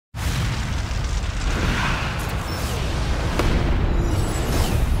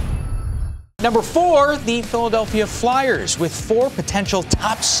Number 4, the Philadelphia Flyers, with 4 potential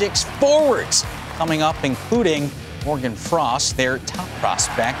top 6 forwards coming up, including Morgan Frost, their top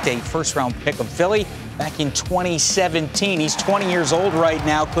prospect, a first-round pick of Philly back in 2017. He's 20 years old right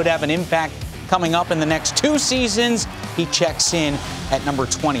now, could have an impact coming up in the next 2 seasons. He checks in at number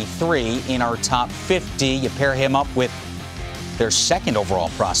 23 in our top 50. You pair him up with their second overall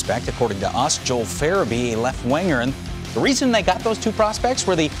prospect, according to us, Joel Farabee, a left winger. And the reason they got those 2 prospects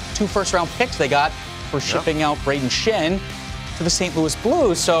were the 2 first-round picks they got for shipping out Braden Shen to the St. Louis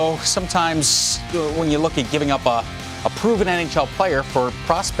Blues. So sometimes when you look at giving up a proven NHL player for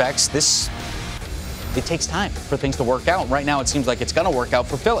prospects, it takes time for things to work out. Right now, it seems like it's going to work out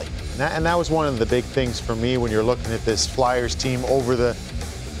for Philly. And that was one of the big things for me when you're looking at this Flyers team. Over the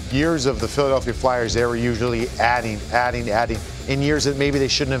years of the Philadelphia Flyers, they were usually adding in years that maybe they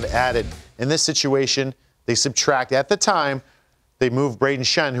shouldn't have added. In this situation, they subtract. At the time, they moved Braden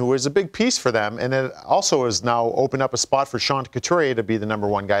Shen, who was a big piece for them, and it also has now opened up a spot for Sean Couturier to be the number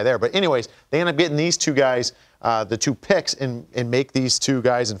 1 guy there. But anyways, they end up getting these 2 guys, the 2 picks, and make these 2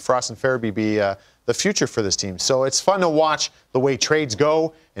 guys, and Frost and Farabee, be the future for this team. So it's fun to watch the way trades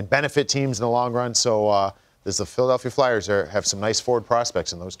go and benefit teams in the long run. So the Philadelphia Flyers have some nice forward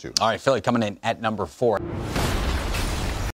prospects in those 2. All right, Philly coming in at number 4.